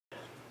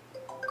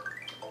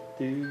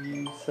Do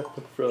you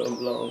suffer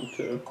from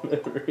long-term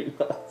memory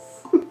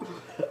loss?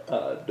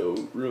 I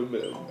don't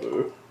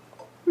remember.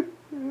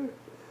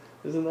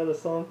 Isn't that a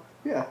song?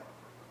 Yeah.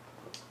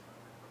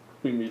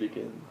 We meet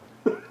again.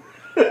 Oh,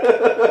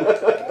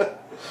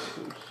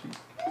 shoot.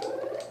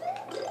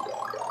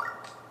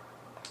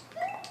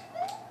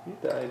 You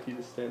die if you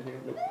just stand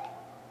here. Nope.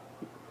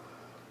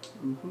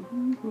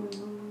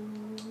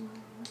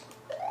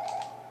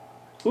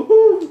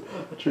 Woohoo!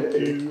 I tricked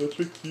you, I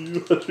tricked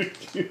you, I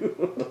tricked you.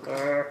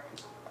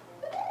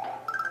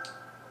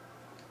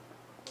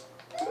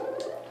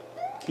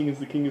 King is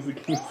the king is the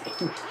king is the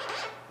king.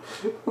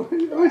 Why are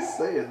you always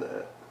saying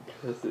that?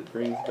 Because it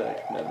brings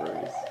back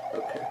memories.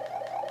 Okay.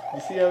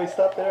 You see how he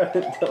stopped there? I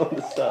didn't tell him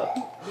to stop.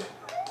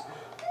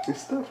 You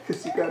stopped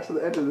because you got to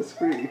the end of the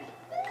screen.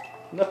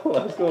 No,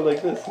 I was going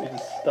like this and he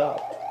just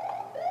stopped.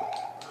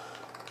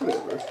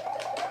 Whatever.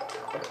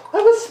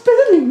 I was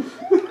spinning!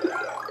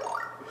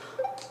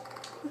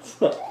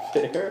 That's not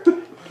fair.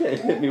 You can't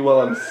hit me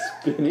while I'm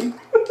spinning.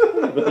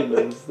 Everybody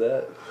knows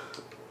that.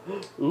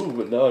 Ooh,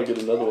 but now I get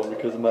another one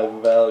because of my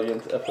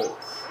valiant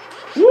efforts.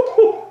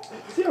 Woo!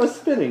 See, I was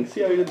spinning.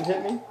 See how he didn't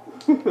hit me?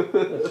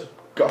 That's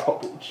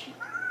garbage.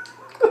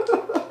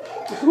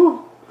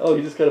 Oh,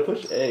 you just gotta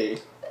push A.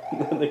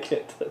 And then they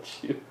can't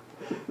touch you.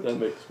 That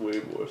makes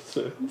way more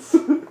sense.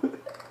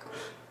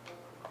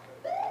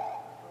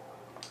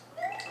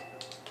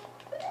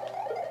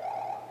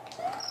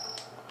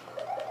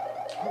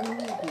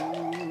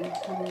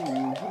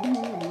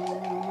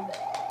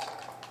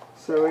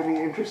 So, any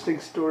interesting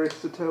stories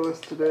to tell us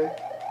today?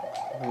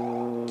 I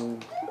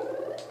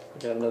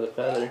got another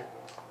feather.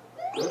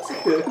 That's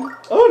good.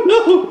 Oh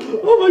no!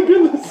 Oh my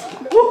goodness!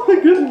 Oh my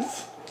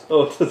goodness!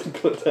 Oh, it doesn't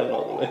go down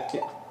all the way.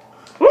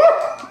 Oh,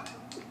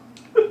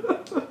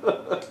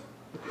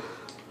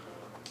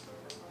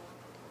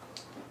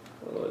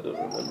 I don't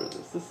remember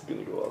this. This is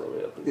gonna go all the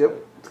way up. Yep,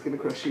 it's gonna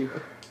crush you.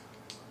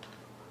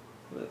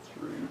 That's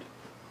rude.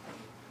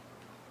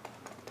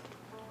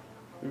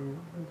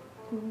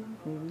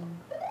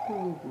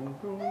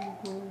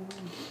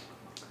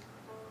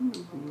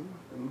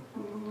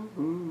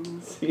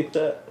 See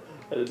that?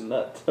 I did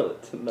not tell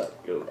it to not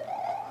go.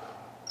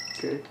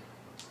 Okay.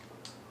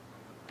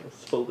 I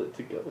told it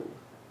to go.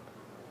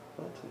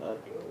 Not to not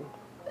go.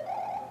 I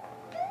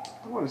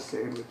want a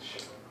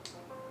sandwich.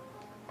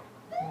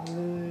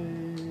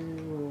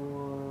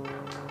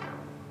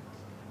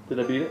 Did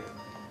I beat it?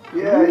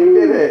 Yeah, you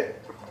did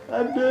it!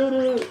 I did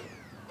it!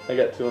 I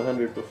got to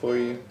 100 before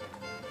you.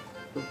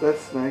 But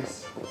that's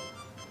nice.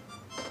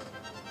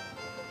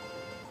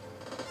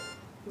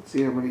 Let's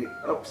see how many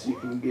ups you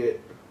can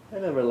get. I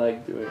never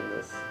liked doing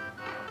this.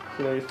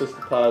 You know, you're supposed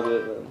to pause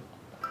it and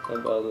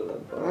unpause it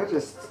and I unpause it.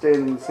 just stand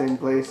in the same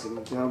place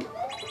and jump,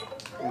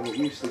 and it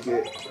used to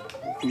get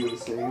a few the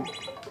same.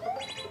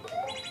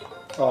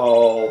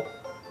 Oh,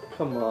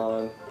 come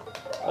on.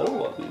 I don't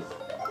want these.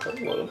 I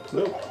don't want them.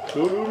 No.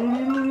 No, no, no,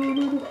 no, no, no,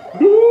 no,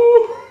 no.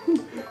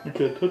 You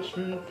can't touch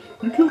me.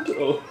 You can't.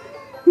 Oh.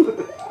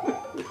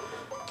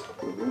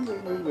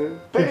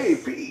 Hey,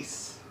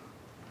 peace!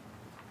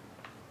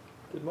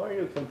 Did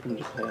Mario come from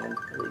Japan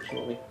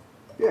originally?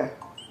 Yeah.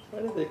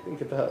 Why did they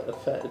think about a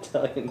fat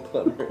Italian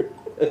plumber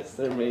as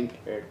their main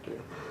character?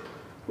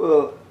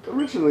 Well,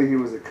 originally he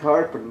was a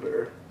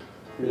carpenter.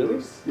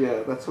 Really?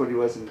 Yeah, that's what he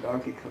was in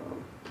Donkey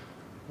Kong.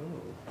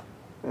 Oh.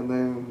 And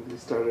then he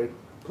started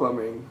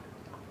plumbing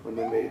when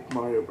they made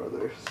Mario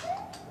Brothers.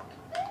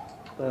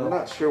 Well, I'm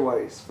not sure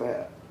why he's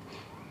fat.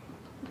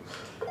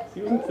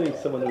 you wouldn't think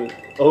someone would.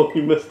 Oh,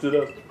 he messed it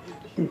up.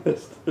 He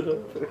messed it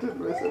up. I didn't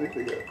mess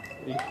anything up.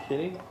 Are you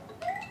kidding?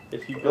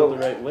 If you go the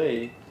right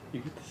way, you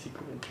get the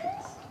secret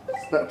entrance.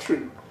 It's not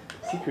true.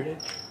 Secret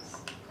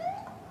entrance.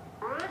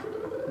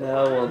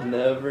 Now we'll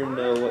never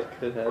know what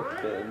could have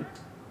been.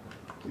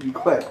 You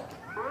quit.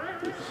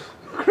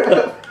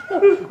 Crap.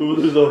 Oh,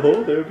 there's a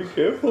hole there. Be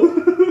careful.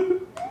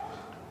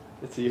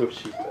 It's a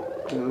Yoshi.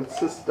 No,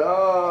 it's a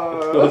star.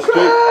 Go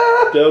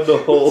straight down the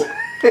hole.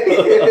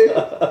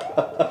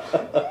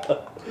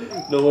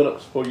 No one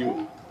ups for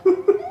you.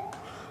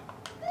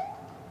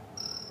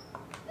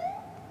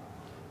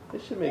 They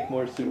should make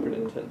more Super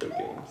Nintendo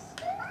games.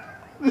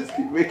 Just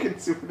keep making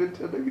Super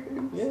Nintendo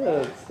games.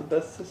 Yeah, it's the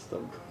best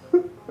system.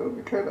 That would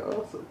be kind of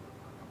awesome.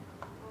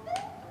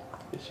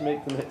 They should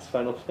make the next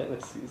Final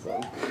Fantasies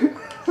on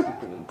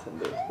Super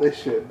Nintendo. They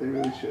should. They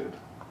really should.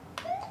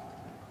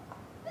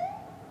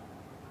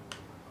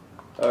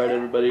 Alright,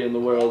 everybody in the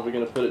world, we're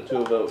gonna put it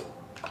to a vote.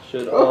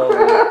 Should Oh all...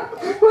 crap!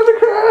 What a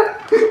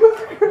crap!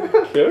 What a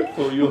crap!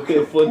 Careful, you only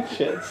have one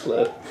chance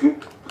left.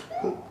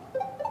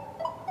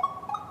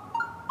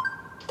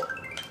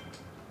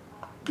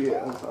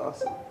 Yeah, that's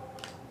awesome.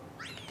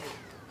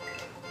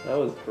 That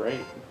was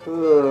great.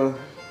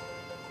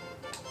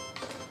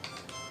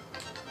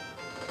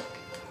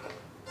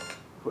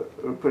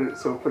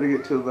 Putting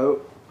it to a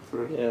vote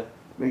for Yeah,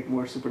 make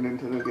more Super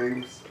Nintendo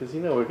games. because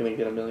you know we're gonna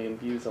get 1 million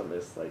views on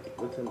this, like,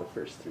 within the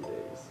first 3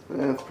 days.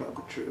 That's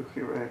probably true.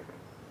 You're right.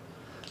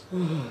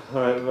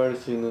 Alright, we've already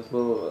seen this.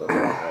 Blah, blah,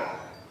 blah.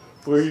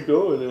 Where are you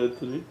going,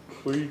 Anthony?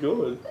 Where are you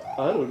going?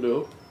 I don't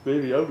know.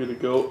 Maybe I'm gonna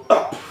go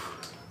up.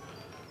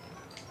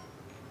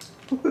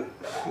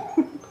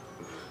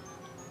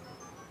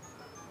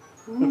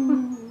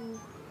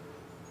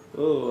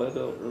 Oh, I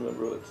don't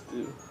remember what to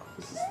do.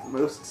 This is the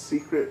most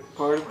secret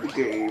part of the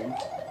game.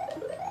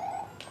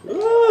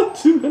 Ah,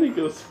 too many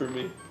ghosts for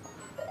me.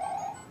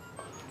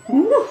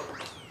 Woo!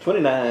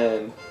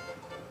 29.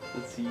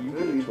 Let's see, you I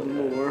get need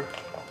 29. more.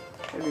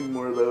 I need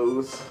more of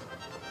those.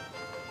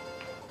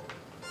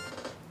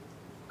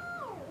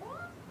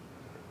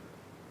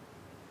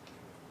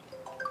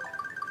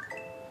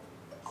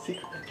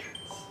 Secret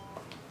entrance.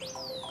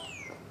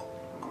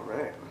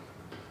 Alright.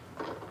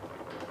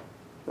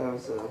 That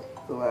was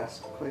the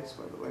last place,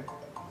 by the way.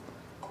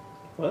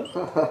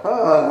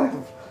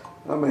 What?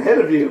 I'm ahead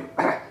of you.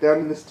 Down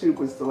in this tube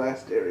was the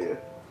last area.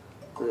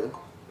 The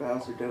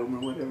Bowser Dome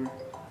or whatever.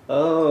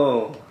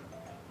 Oh,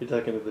 you're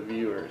talking to the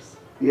viewers,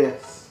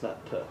 Yes.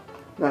 not to.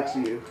 Not to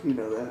you. You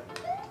know that.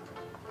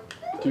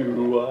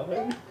 Do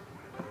I?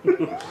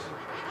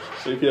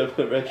 Maybe I've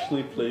never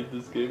actually played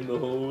this game the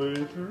whole way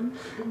through.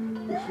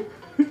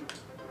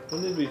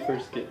 When did we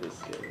first get this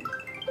game?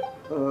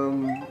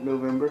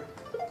 November.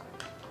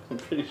 I'm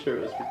pretty sure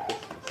it was for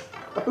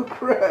Christmas. Oh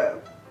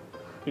crap.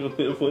 You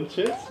only have one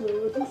chance,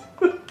 no.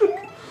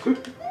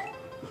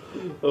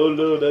 Oh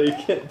no, now you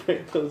can't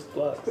break those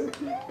blocks.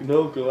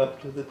 No, go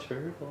after the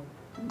turtle.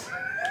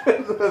 I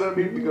don't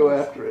need to go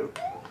after him.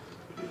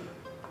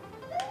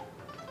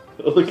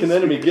 Oh, look, an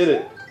enemy, get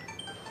it.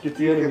 Get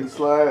the You enemy. can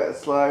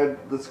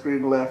slide the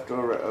screen left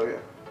or right. Oh yeah,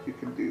 you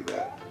can do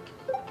that.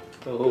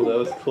 Oh, that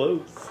was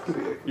close. So,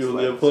 yeah, You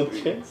only slide have the one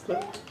screen. chance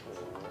left.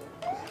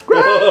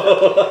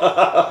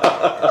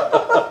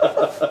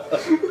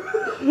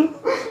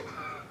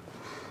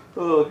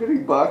 Oh,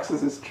 hitting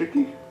boxes is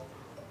tricky.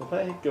 If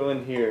I go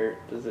in here,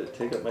 does it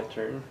take up my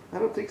turn? I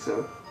don't think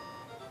so.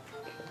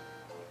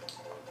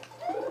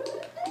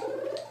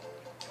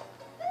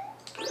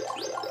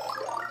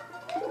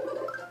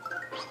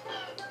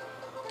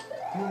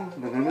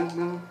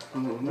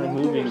 My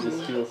moving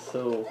just feels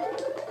so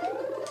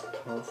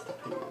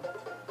constipated.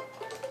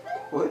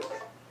 What?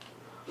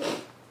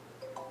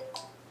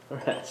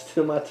 Alright,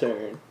 still my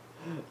turn.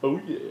 Oh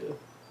yeah.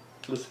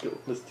 Let's go.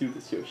 Let's do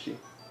this, Yoshi.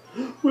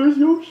 Where's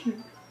Yoshi?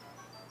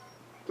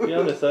 To be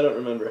honest, I don't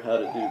remember how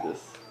to do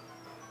this.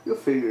 You'll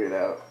figure it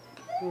out.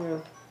 Yeah.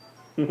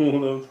 Oh,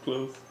 that was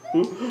close.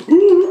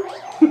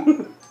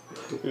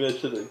 Maybe I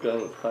should have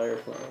gone with fire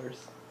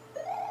flowers.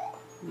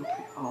 You'll be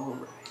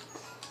alright.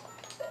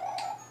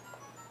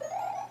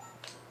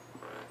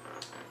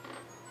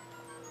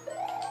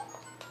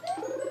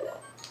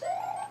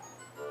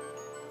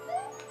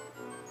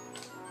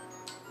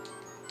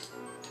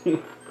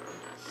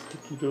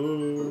 Sticky I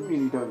dog.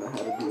 mean, you don't know how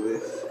to do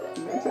this.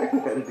 You know exactly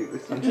how to do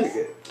this. You I'm dig just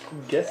it.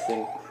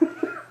 guessing.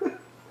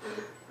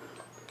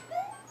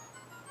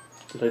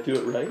 Did I do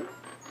it right?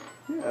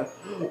 Yeah.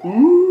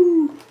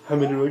 Ooh! How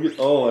many do I get?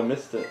 Oh, I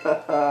missed it.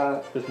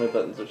 Because my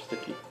buttons are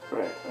sticky.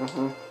 Right,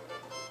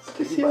 Did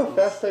you see how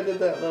fast I did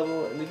that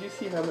level? And did you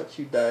see how much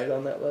you died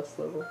on that last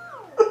level?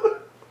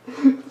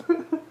 I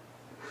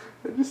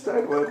just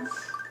died once.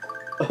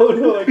 Oh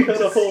no, I cut a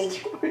Just hole.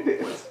 destroyed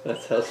it.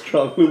 That's how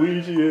strong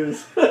Luigi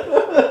is.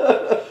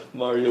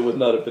 Mario would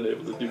not have been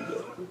able to do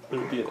that. There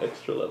would be an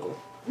extra level.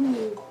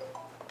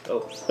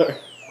 Oh, sorry.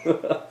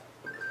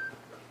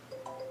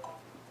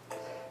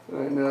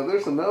 I know,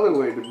 there's another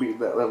way to beat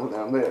that level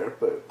down there,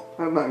 but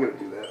I'm not going to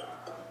do that.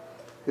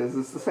 Because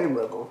it's the same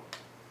level.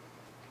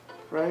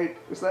 Right?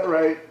 Is that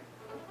right?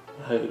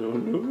 I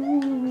don't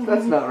know. If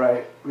that's not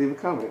right, leave a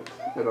comment,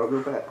 and I'll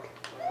go back.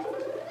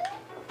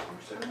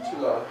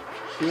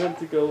 She had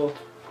to go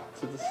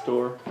to the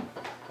store.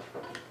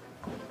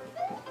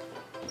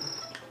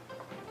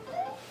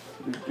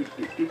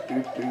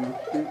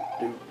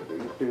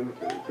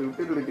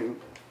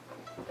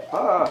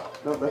 Ah!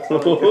 No, that's how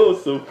I Oh,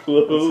 got, so that's how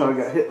I close.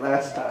 got hit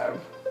last time.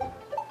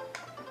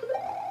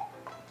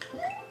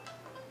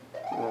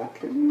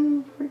 Can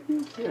you break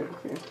these? Yeah, you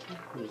can.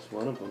 There's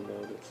one of them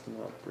though that's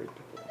not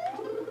breakable.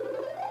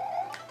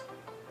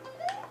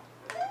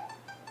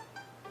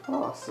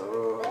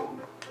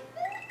 Awesome.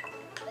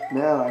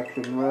 Now I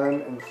can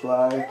run and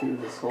fly through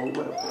this whole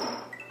level.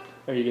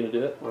 Are you gonna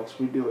do it? Watch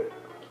me do it.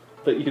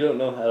 But you don't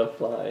know how to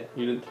fly.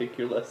 You didn't take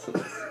your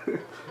lessons.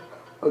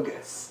 I'll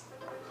guess.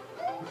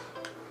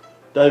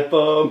 Dive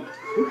bomb!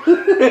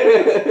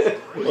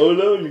 Oh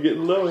no, you're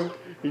getting lower.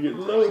 You're getting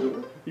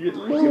lower. You're getting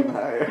lower. Getting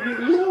higher. You're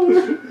getting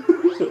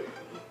lower.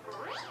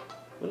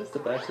 What is the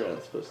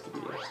background supposed to be?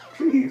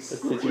 Trees.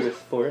 Deciduous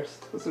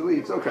forest? Those are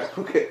leaves. Okay,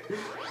 okay.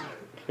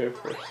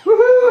 Careful. Woohoo!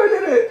 I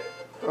did it!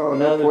 Oh,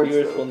 Now no the points,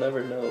 viewers though. will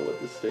never know what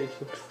the stage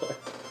looks like.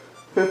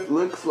 It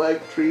looks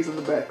like trees in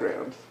the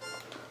background.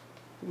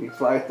 And you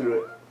fly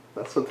through it.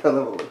 That's what that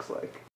level looks like.